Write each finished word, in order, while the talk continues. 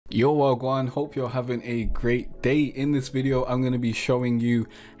Yo, Wagwan, hope you're having a great day. In this video, I'm going to be showing you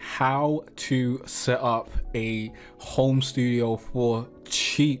how to set up a home studio for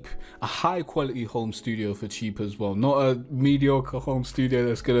cheap, a high quality home studio for cheap as well, not a mediocre home studio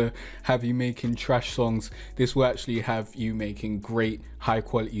that's gonna have you making trash songs. This will actually have you making great high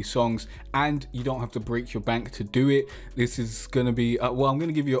quality songs, and you don't have to break your bank to do it. This is gonna be well, I'm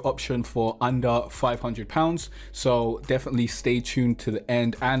gonna give you an option for under £500, so definitely stay tuned to the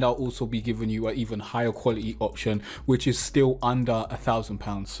end, and I'll also be giving you an even higher quality option which is still under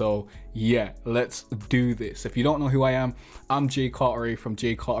 £1,000. so yeah, let's do this. If you don't know who I am, I'm Jay Carteret from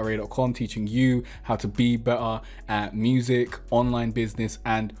jcarteret.com, teaching you how to be better at music, online business,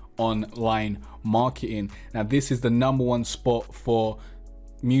 and online marketing. Now, this is the #1 spot for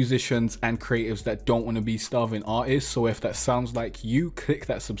musicians and creatives that don't want to be starving artists. So if that sounds like you, click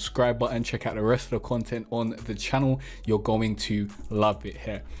that subscribe button, check out the rest of the content on the channel. You're going to love it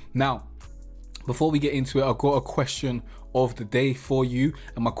here. Now, before we get into it, I've got a question of the day for you,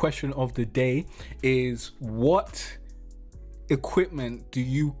 and my question of the day is, what equipment do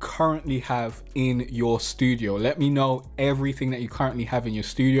you currently have in your studio? Let me know everything that you currently have in your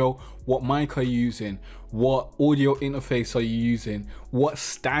studio. What mic are you using? What audio interface are you using? What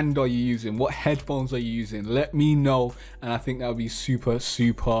stand are you using? What headphones are you using? Let me know, and I think that would be super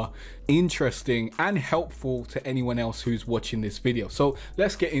interesting and helpful to anyone else who's watching this video. So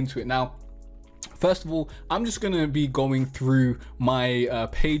let's get into it now. First of all, I'm just going to be going through my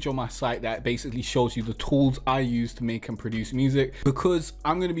page on my site that basically shows you the tools I use to make and produce music, because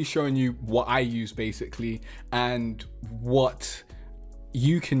I'm going to be showing you what I use basically and what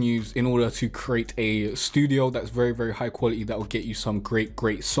you can use in order to create a studio that's very high quality, that will get you some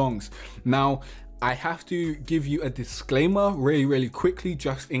great songs. Now, I have to give you a disclaimer really quickly,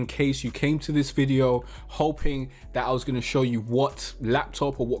 just in case you came to this video hoping that I was going to show you what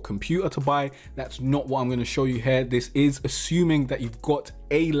laptop or what computer to buy. That's not what I'm going to show you here. This is assuming that you've got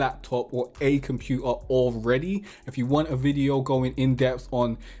a laptop or a computer already. If you want a video going in depth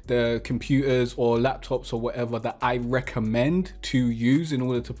on the computers or laptops or whatever that I recommend to use in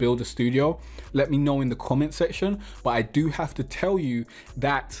order to build a studio, let me know in the comment section. But I do have to tell you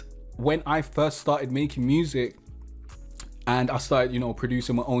that when I first started making music and I started,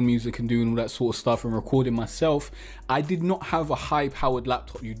 producing my own music and doing all that sort of stuff and recording myself, I did not have a high powered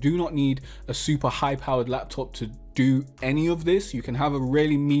laptop. You do not need a super high powered laptop to do any of this. You can have a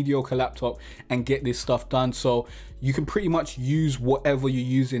really mediocre laptop and get this stuff done. So you can pretty much use whatever you're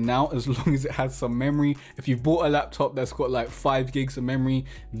using now, as long as it has some memory. If you've bought a laptop that's got like 5 gigs of memory,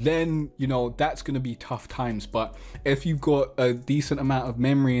 then that's going to be tough times. But if you've got a decent amount of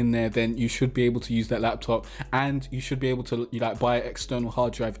memory in there, then you should be able to use that laptop, and you should be able to buy an external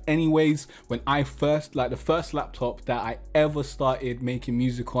hard drive anyways. When I first, the first laptop that I ever started making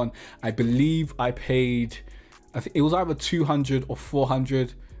music on, I believe I paid, I think it was either 200 or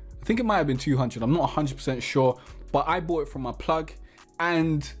 400. I think it might have been 200. I'm not 100% sure, but I bought it from my plug,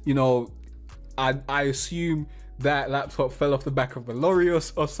 and I assume that laptop fell off the back of a lorry or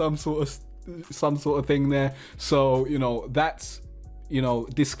some sort of thing there. So that's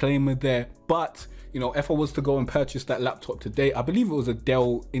disclaimer there. But if I was to go and purchase that laptop today, I believe it was a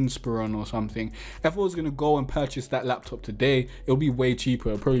Dell Inspiron or something. If I was going to go and purchase that laptop today, it'll be way cheaper.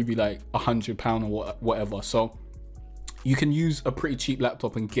 It'll probably be like £100 or whatever. So you can use a pretty cheap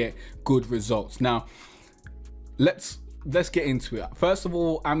laptop and get good results. Now, let's get into it. First of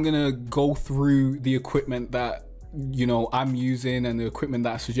all, I'm gonna go through the equipment that I'm using and the equipment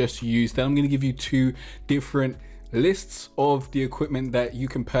that I suggest you use. Then I'm gonna give you 2 different lists of the equipment that you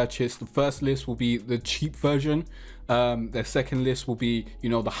can purchase. The first list will be the cheap version. The second list will be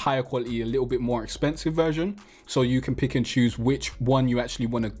the higher quality, a little bit more expensive version, so you can pick and choose which one you actually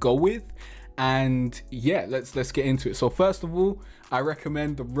want to go with. And yeah, let's get into it. So first of all, I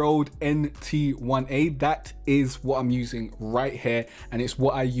recommend the Rode NT1A. That is what I'm using right here, and it's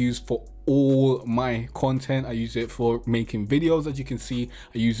what I use for all my content. I use it for making videos, as you can see.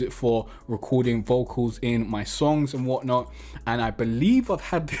 I use it for recording vocals in my songs and whatnot, and I believe I've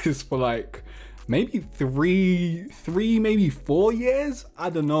had this for like maybe three, maybe 4 years. I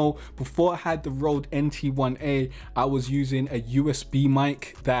don't know. Before I had the Rode NT1A, I was using a USB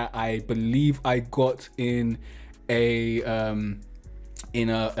mic that I believe I got in a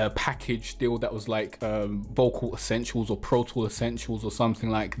package deal that was like Vocal Essentials or Pro Tool Essentials or something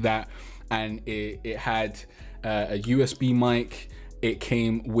like that, and it had a USB mic. It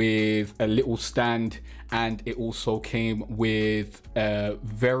came with a little stand, and it also came with a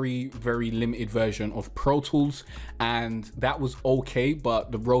very limited version of Pro Tools, and that was okay.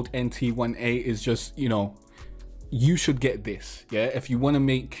 But the Rode NT1A is just, you should get this. Yeah, if you want to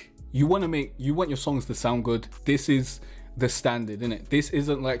make, you want your songs to sound good, this is the standard, isn't it? This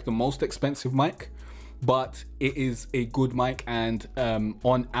isn't like the most expensive mic, but it is a good mic, and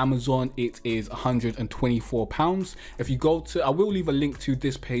on Amazon it is £124. If you go to, I will leave a link to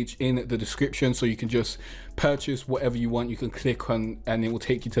this page in the description, so you can just purchase whatever you want. You can click on and it will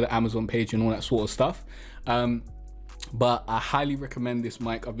take you to the Amazon page and all that sort of stuff. But I highly recommend this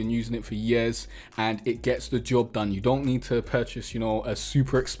mic. I've been using it for years and it gets the job done. You don't need to purchase, you know, a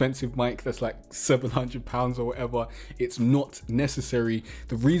super expensive mic that's like £700 or whatever. It's not necessary.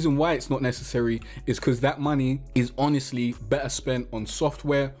 The reason why it's not necessary is because that money is honestly better spent on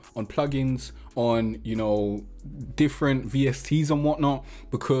software, on plugins, on, you know, different VSTs and whatnot,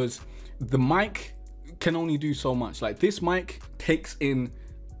 because the mic can only do so much. Like this mic takes in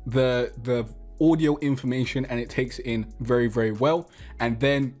the audio information and it takes it in very, very well, and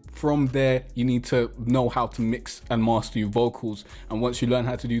then from there you need to know how to mix and master your vocals, and once you learn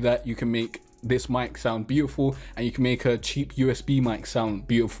how to do that, you can make this mic sound beautiful, and you can make a cheap USB mic sound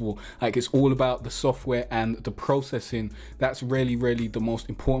beautiful. Like, it's all about the software and the processing. That's really the most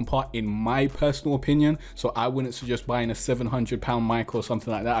important part in my personal opinion. So I wouldn't suggest buying a £700 mic or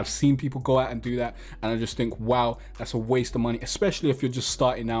something like that. I've seen people go out and do that, and I just think, wow, that's a waste of money, especially if you're just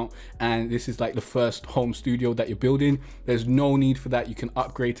starting out and this is like the first home studio that you're building. There's no need for that. You can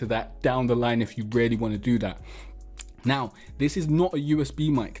upgrade to that down the line if you really want to do that. Now, this is not a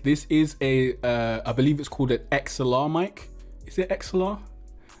USB mic. This is a, I believe it's called an XLR mic. Is it XLR?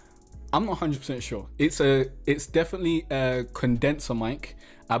 I'm not 100% sure. It's definitely a condenser mic.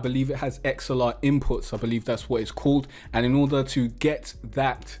 I believe it has XLR inputs. I believe that's what it's called. And in order to get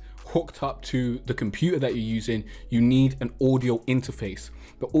that hooked up to the computer that you're using, you need an audio interface.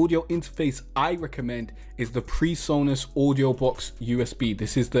 The audio interface I recommend is the PreSonus Audio Box USB.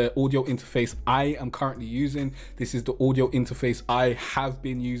 This is the audio interface I am currently using. This is the audio interface I have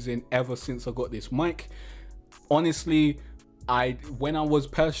been using ever since I got this mic. Honestly, when I was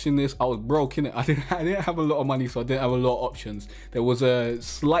purchasing this, I was broke in it. I didn't have a lot of money, so I didn't have a lot of options. There was a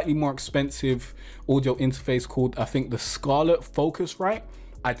slightly more expensive audio interface called, I think, the Scarlett Focusrite.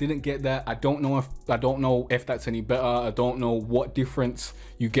 I didn't get that. I don't know if that's any better. I don't know what difference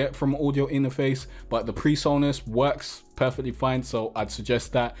you get from audio interface, but the PreSonus works perfectly fine, so I'd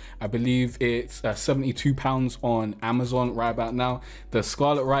suggest that. I believe it's £72 on Amazon right about now. The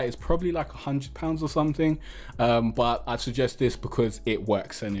Scarlett Rite is probably like £100 or something, but I'd suggest this because it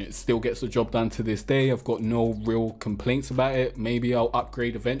works and it still gets the job done to this day. I've got no real complaints about it. Maybe I'll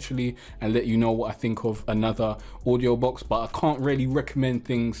upgrade eventually and let you know what I think of another audio box, but I can't really recommend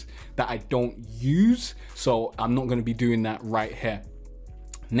things that I don't use, so I'm not going to be doing that right here.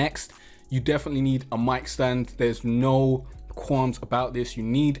 Next, you definitely need a mic stand. There's no qualms about this. You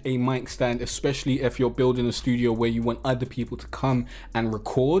need a mic stand, especially if you're building a studio where you want other people to come and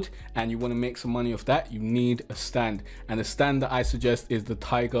record and you want to make some money off that. You need a stand, and the stand that I suggest is the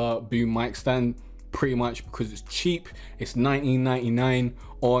Tiger Boom mic stand, pretty much because it's cheap. It's $19.99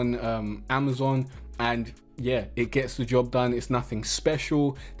 on Amazon, and yeah, it gets the job done. It's nothing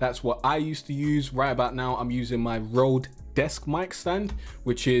special. That's what I used to use. Right about now, I'm using my Rode desk mic stand,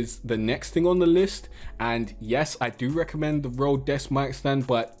 which is the next thing on the list. And yes, I do recommend the Rode desk mic stand,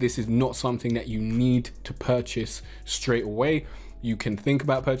 but this is not something that you need to purchase straight away. You can think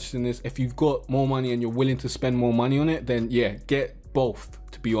about purchasing this if you've got more money and you're willing to spend more money on it. Then yeah, get both,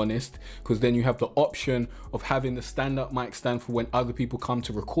 to be honest, because then you have the option of having the stand-up mic stand for when other people come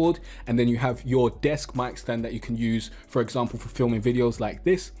to record, and then you have your desk mic stand that you can use, for example, for filming videos like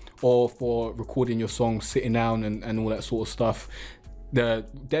this, or for recording your songs sitting down and all that sort of stuff. The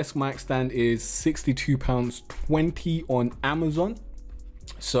desk mic stand is £62.20 on Amazon,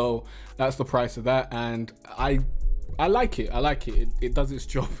 so that's the price of that, and I like it. I like it. It does its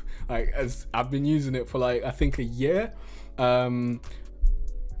job. Like, as I've been using it for like, I think, a year.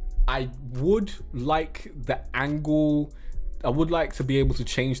 I would like the angle. I would like to be able to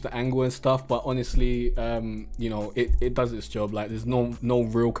change the angle and stuff, but honestly, you know, it does its job. Like, there's no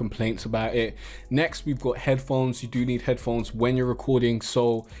real complaints about it. Next, we've got headphones. You do need headphones when you're recording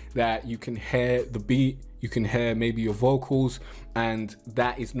so that you can hear the beat, you can hear maybe your vocals, and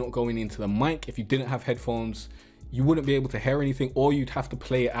that is not going into the mic. If you didn't have headphones, you wouldn't be able to hear anything, or you'd have to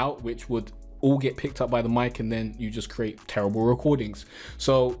play it out, which would all get picked up by the mic, and then you just create terrible recordings.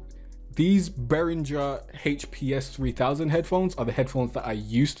 So these Behringer HPS 3000 headphones are the headphones that I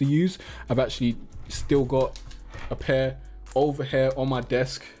used to use. I've actually still got a pair over here on my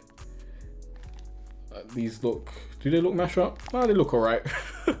desk. These look, do they look mashed up? Oh, they look all right.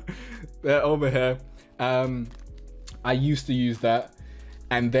 They're over here. I used to use that,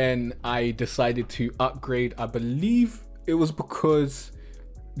 and then I decided to upgrade. I believe it was because,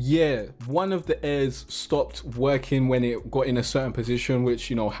 yeah, one of the ears stopped working when it got in a certain position, which,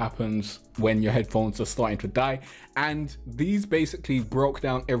 you know, happens when your headphones are starting to die. And these basically broke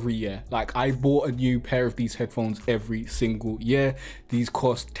down every year. Like, I bought a new pair of these headphones every single year. These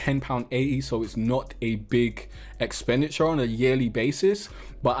cost £10.80, so it's not a big expenditure on a yearly basis,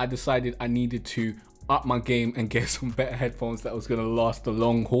 but I decided I needed to up my game and get some better headphones that was going to last the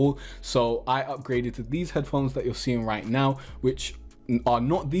long haul. So I upgraded to these headphones that you're seeing right now, which are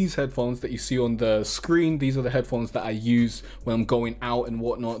not these headphones that you see on the screen. These are the headphones that I use when I'm going out and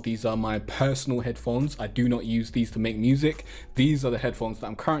whatnot. These are my personal headphones. I do not use these to make music. These are the headphones that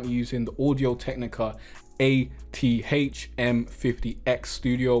I'm currently using, the Audio Technica ATH M50X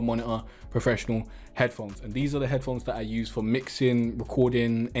Studio Monitor Professional headphones. And these are the headphones that I use for mixing,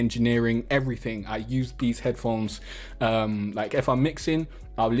 recording, engineering, everything. I use these headphones, like if I'm mixing,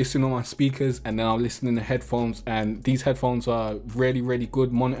 I'll listen on my speakers and then I'll listen in the headphones. And these headphones are really, really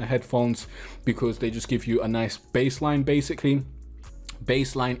good monitor headphones because they just give you a nice baseline, basically.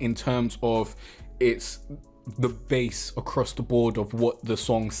 Baseline in terms of it's the bass across the board of what the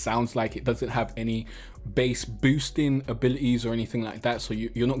song sounds like. It doesn't have any bass boosting abilities or anything like that, so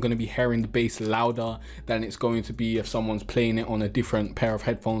you're not going to be hearing the bass louder than it's going to be if someone's playing it on a different pair of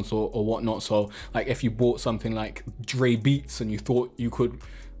headphones or whatnot. So like if you bought something like Dre Beats and you thought you could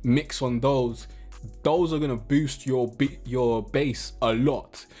mix on those are going to boost your bass a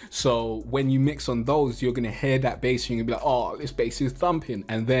lot. So when you mix on those, you're going to hear that bass and you're going to be like, oh, this bass is thumping.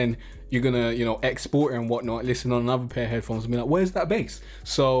 And then you're going to, you know, export it and whatnot, listen on another pair of headphones and be like, where's that bass?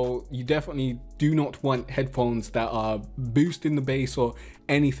 So you definitely do not want headphones that are boosting the bass or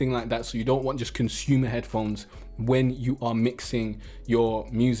anything like that. So you don't want just consumer headphones when you are mixing your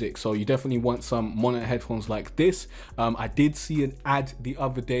music. So you definitely want some monitor headphones like this. I did see an ad the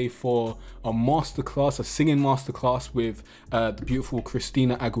other day for a masterclass, a singing masterclass with the beautiful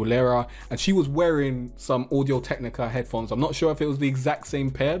Christina Aguilera, and she was wearing some Audio Technica headphones. I'm not sure if it was the exact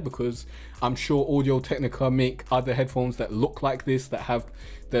same pair because I'm sure Audio Technica make other headphones that look like this, that have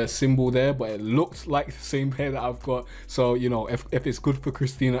the symbol there, but it looked like the same pair that I've got. So, you know, if it's good for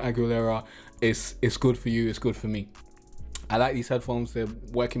Christina Aguilera, it's good for you, it's good for me. I like these headphones, they're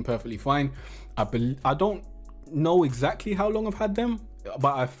working perfectly fine. I don't know exactly how long I've had them,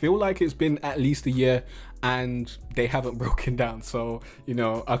 but I feel like it's been at least a year and they haven't broken down. So, you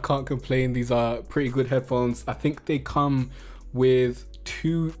know, I can't complain. These are pretty good headphones. I think they come with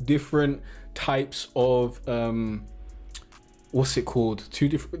two different types of what's it called, two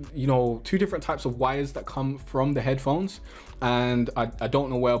different types of wires that come from the headphones, and I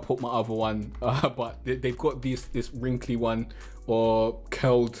don't know where I'll put my other one, but they've got this wrinkly one or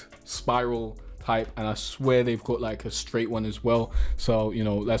curled spiral type, and I swear they've got like a straight one as well. So, you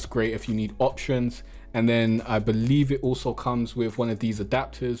know, that's great if you need options. And then I believe it also comes with one of these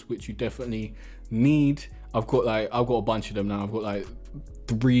adapters, which you definitely need. I've got a bunch of them now. I've got like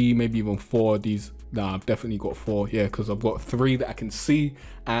 3, maybe even 4 of these. Nah, I've definitely got 4, yeah, because I've got 3 that I can see,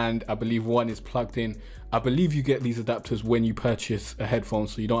 and I believe 1 is plugged in. I believe you get these adapters when you purchase a headphone,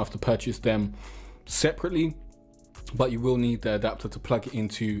 so you don't have to purchase them separately, but you will need the adapter to plug it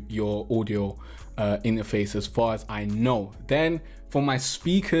into your audio interface, as far as I know. Then for my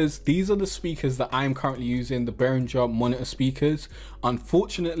speakers, these are the speakers that I'm currently using, the Behringer monitor speakers.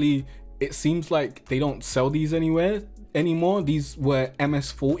 Unfortunately, it seems like they don't sell these anywhere anymore. These were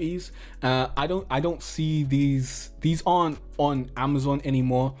MS40s. I don't see these aren't on Amazon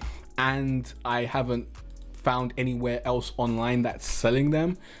anymore, and I haven't found anywhere else online that's selling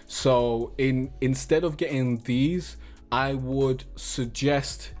them. So instead of getting these, I would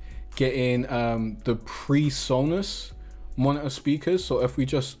suggest getting the PreSonus monitor speakers. So if we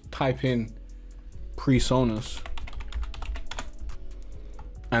just type in PreSonus,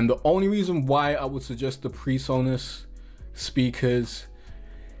 and the only reason why I would suggest the PreSonus speakers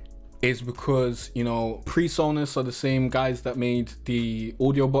is because, you know, PreSonus are the same guys that made the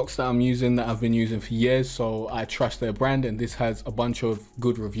audio box that I'm using, that I've been using for years, so I trust their brand, and this has a bunch of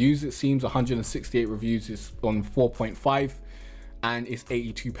good reviews. It seems 168 reviews, is on 4.5, and it's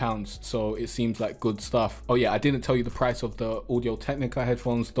 £82, so it seems like good stuff. Oh yeah, I didn't tell you the price of the Audio Technica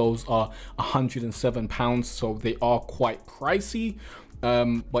headphones. Those are £107, so they are quite pricey.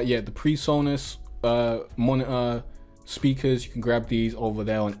 But yeah, the PreSonus monitor speakers, you can grab these over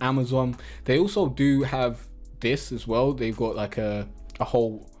there on Amazon. They also do have this as well. They've got like a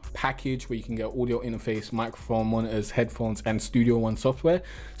whole package where you can get audio interface, microphone, monitors, headphones, and Studio One software.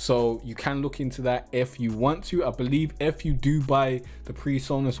 So you can look into that if you want to. I believe if you do buy the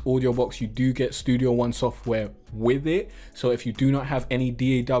PreSonus audio box, you do get Studio One software with it. So if you do not have any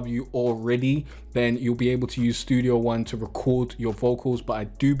DAW already, then you'll be able to use Studio One to record your vocals. But I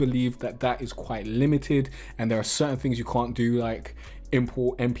do believe that that is quite limited, and there are certain things you can't do, like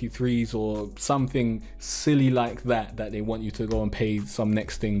import MP3s or something silly like that they want you to go and pay some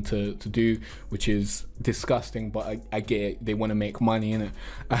next thing to do, which is disgusting. But I get it, they want to make money in it.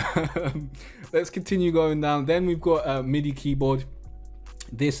 Let's continue going down. Then we've got a MIDI keyboard.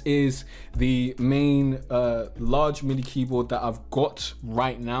 This is the main large MIDI keyboard that I've got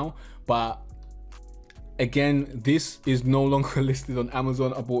right now, but again, this is no longer listed on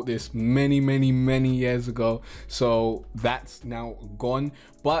Amazon. I bought this many years ago, so that's now gone.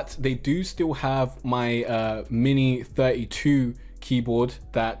 But they do still have my Mini 32 keyboard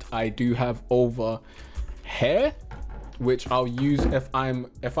that I do have over here, which I'll use if I'm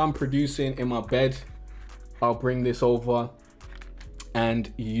producing in my bed. I'll bring this over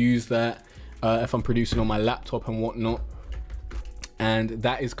and use that if I'm producing on my laptop and whatnot. And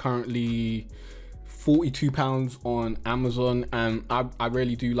that is currently £42 on Amazon, and I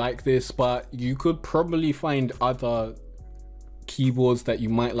really do like this. But you could probably find other keyboards that you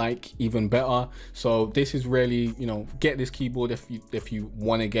might like even better. So this is really, you know, get this keyboard if you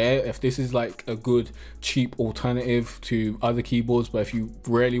want to get it, if this is like a good cheap alternative to other keyboards. But if you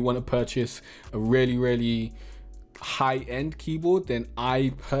really want to purchase a really high-end keyboard, then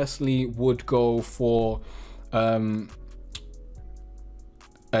I personally would go for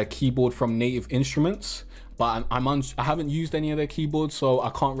a keyboard from Native Instruments. But I haven't used any of their keyboards, so I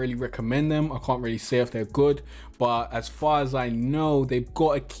can't really recommend them. I can't really say if they're good. But as far as I know, they've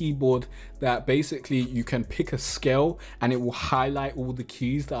got a keyboard that basically you can pick a scale and it will highlight all the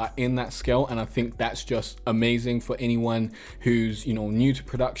keys that are in that scale. And I think that's just amazing for anyone who's, you know, new to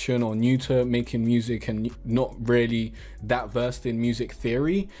production or new to making music and not really that versed in music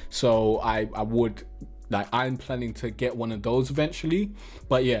theory. So I would, like, I'm planning to get one of those eventually.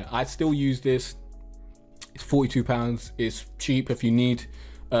 But yeah, I still use this. It's £42. It's cheap. If you need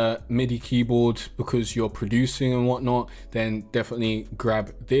a MIDI keyboard because you're producing and whatnot, then definitely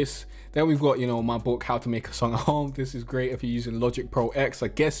grab this. Then we've got, you know, my book, How to Make a Song at Home. This is great if you're using Logic Pro X. I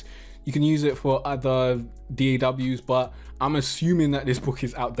guess you can use it for other DAWs, but I'm assuming that this book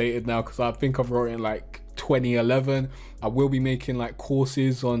is outdated now because I think I've wrote it in like 2011. I will be making like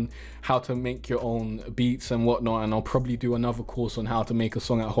courses on how to make your own beats and whatnot, and I'll probably do another course on how to make a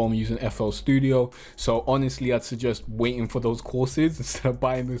song at home using FL Studio. So honestly, I'd suggest waiting for those courses instead of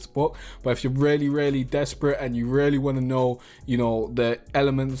buying this book. But if you're really desperate and you really want to know, you know, the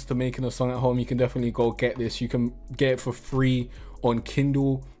elements to making a song at home, you can definitely go get this. You can get it for free on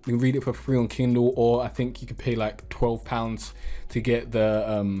Kindle. You can read it for free on Kindle, or I think you can pay like £12 to get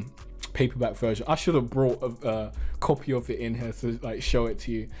the paperback version. I should have brought a copy of it in here to like show it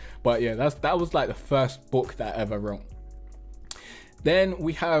to you. But yeah, that was like the first book that I ever wrote. Then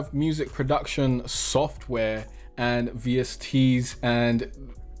we have music production software and VSTs, and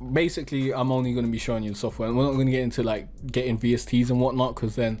basically I'm only going to be showing you the software, and we're not going to get into like getting VSTs and whatnot,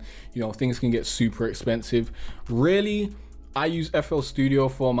 because then, you know, things can get super expensive. Really, I use FL Studio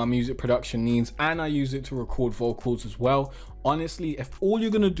for my music production needs, and I use it to record vocals as well. Honestly, if all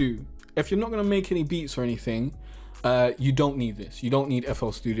you're gonna do, if you're not gonna make any beats or anything, you don't need this. You don't need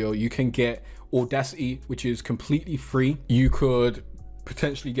FL Studio. You can get Audacity, which is completely free. You could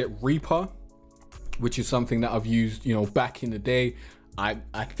potentially get Reaper, which is something that I've used, you know, back in the day. I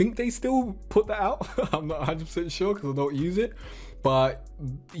think they still put that out. I'm not 100% sure because I don't use it. But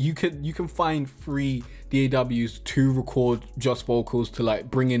you can find free DAWs to record just vocals, to like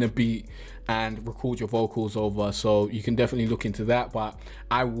bring in a beat and record your vocals over. So you can definitely look into that. But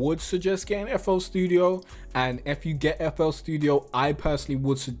I would suggest getting FL Studio, and if you get FL Studio, I personally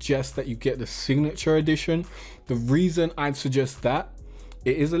would suggest that you get the Signature Edition. The reason I'd suggest that,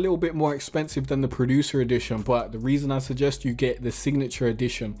 it is a little bit more expensive than the Producer Edition, but the reason I suggest you get the Signature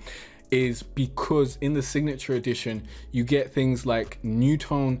Edition is because in the Signature Edition you get things like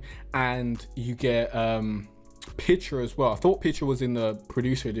Newtone, and you get Picture as well. I thought Picture was in the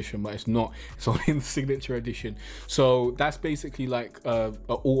Producer Edition, but it's not. It's only in the Signature Edition. So that's basically like a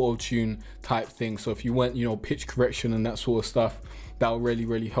auto-tune type thing. So if you want, you know, pitch correction and that sort of stuff, that will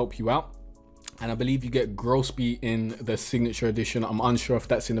really help you out. And I believe you get Gross Beat in the Signature Edition. I'm unsure if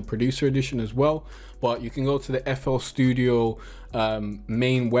that's in the Producer Edition as well, but you can go to the FL Studio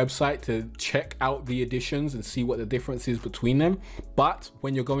main website to check out the editions and see what the difference is between them. But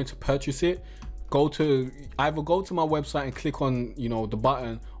when you're going to purchase it, either go to my website and click on, you know, the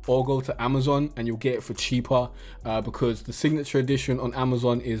button, or go to Amazon and you'll get it for cheaper, because the signature edition on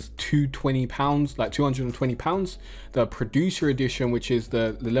Amazon is £220, like £220. The producer edition, which is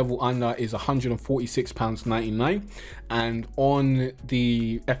the level under, is £146.99. And on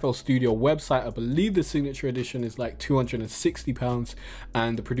the FL Studio website, I believe the signature edition is like £260,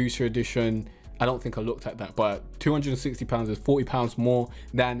 and the producer edition, I don't think I looked at that, but £260 is £40 more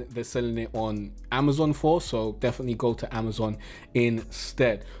than they're selling it on Amazon for. So definitely go to Amazon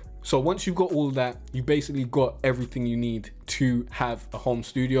instead. So once you've got all of that, you basically got everything you need to have a home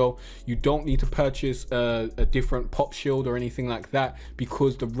studio. You don't need to purchase a different pop shield or anything like that,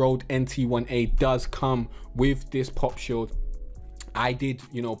 because the Rode NT1A does come with this pop shield. I did,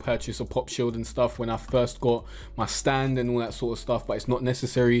 you know, purchase a pop shield and stuff when I first got my stand and all that sort of stuff, but it's not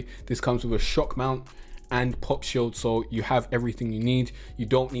necessary. This comes with a shock mount and pop shield, so you have everything you need. You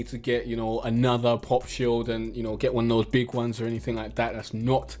don't need to get, you know, another pop shield and, you know, get one of those big ones or anything like that. That's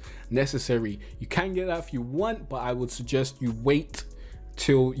not necessary. You can get that if you want, but I would suggest you wait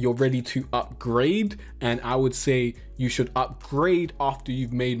till you're ready to upgrade. And I would say you should upgrade after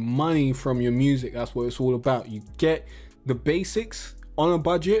you've made money from your music. That's what it's all about. You get the basics on a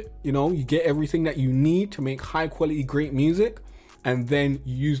budget, you know, you get everything that you need to make high quality, great music, and then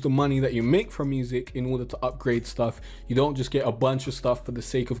you use the money that you make from music in order to upgrade stuff. You don't just get a bunch of stuff for the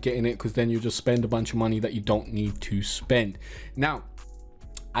sake of getting it, because then you just spend a bunch of money that you don't need to spend. Now,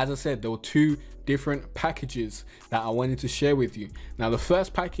 as I said, there were two different packages that I wanted to share with you. Now, the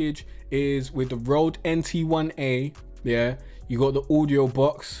first package is with the Rode NT1A. Yeah, you got the audio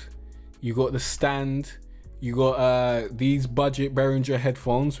box, you got the stand, you got these budget Behringer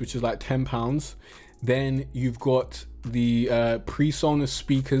headphones, which is like £10. Then you've got the PreSonus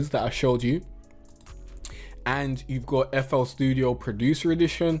speakers that I showed you, and you've got FL Studio Producer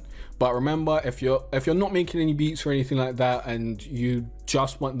Edition. But remember, if you're not making any beats or anything like that, and you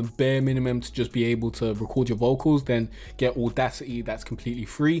just want the bare minimum to just be able to record your vocals, then get Audacity. That's completely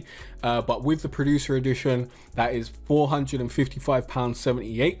free. But with the Producer Edition, that is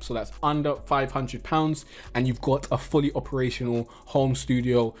 £455.78, so that's under £500, and you've got a fully operational home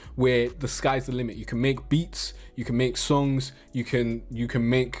studio where the sky's the limit. You can make beats, you can make songs, you can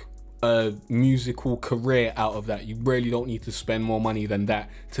make a musical career out of that. You really don't need to spend more money than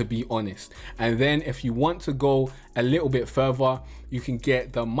that, to be honest. And then if you want to go a little bit further, you can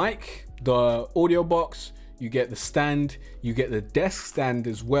get the mic, the audio box, you get the stand, you get the desk stand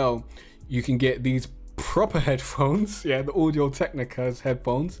as well. You can get these proper headphones, yeah, the Audio Technica's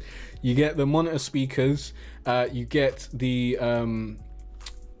headphones. You get the monitor speakers, you get the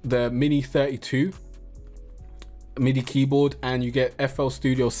Mini 32 MIDI keyboard, and you get FL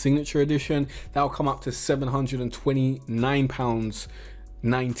Studio Signature Edition. That'll come up to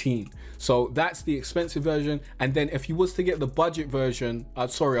 £729.19. So that's the expensive version. And then if you was to get the budget version,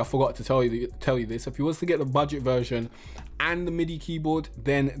 sorry, I forgot to tell you this. If you was to get the budget version and the MIDI keyboard,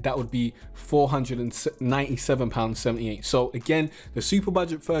 then that would be £497.78. So again, the super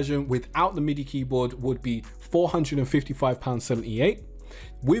budget version without the MIDI keyboard would be £455.78.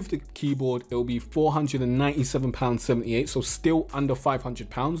 With the keyboard, it'll be £497.78, so still under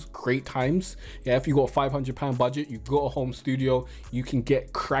 £500. Great times. Yeah, if you got a £500 budget, you've got a home studio, you can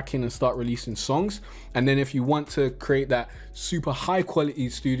get cracking and start releasing songs. And then if you want to create that super high quality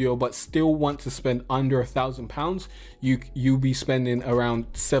studio but still want to spend under £1,000, you'll be spending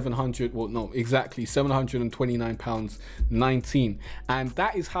around £729.19. And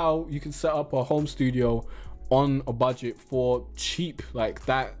that is how you can set up a home studio on a budget for cheap like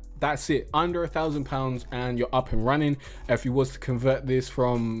that. That's it, under £1,000 and you're up and running. If you was to convert this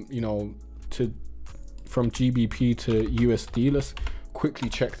from, you know, from GBP to USD, let's quickly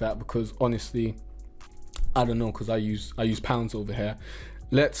check that, because honestly I don't know, because I use pounds over here.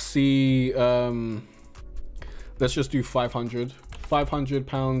 Let's see, let's just do 500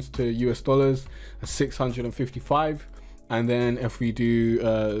 pounds to US dollars, 655. And then if we do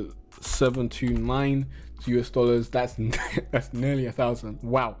 729 to US dollars, that's nearly 1,000.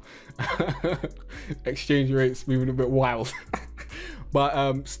 Wow. Exchange rates moving a bit wild.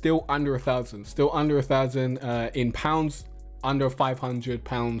 But still under 1,000, in pounds, under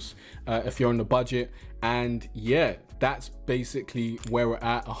 £500 if you're on the budget. And yeah, that's basically where we're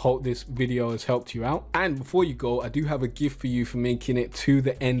at. I hope this video has helped you out. And before you go, I do have a gift for you for making it to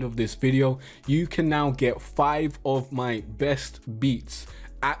the end of this video. You can now get 5 of my best beats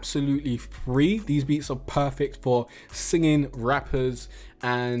absolutely free. These beats are perfect for singing, rappers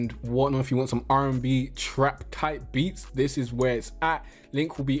and whatnot. If you want some R&B trap type beats, this is where it's at.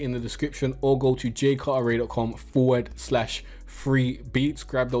 Link will be in the description, or go to jcarteray.com/free beats.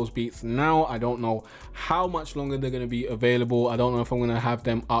 Grab those beats now. I don't know how much longer they're going to be available. I don't know if I'm going to have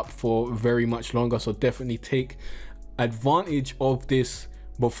them up for very much longer, so definitely take advantage of this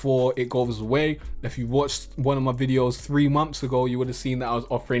before it goes away. If you watched one of my videos 3 months ago, you would have seen that I was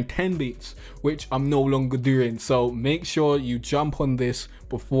offering 10 beats, which I'm no longer doing. So make sure you jump on this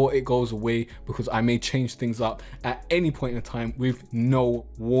before it goes away, because I may change things up at any point in time with no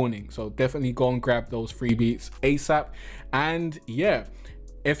warning. So definitely go and grab those free beats ASAP. And yeah,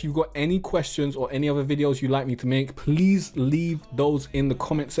 if you've got any questions or any other videos you'd like me to make, please leave those in the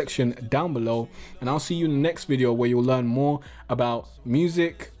comment section down below, and I'll see you in the next video where you'll learn more about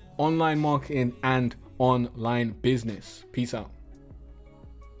music, online marketing and online business. Peace out.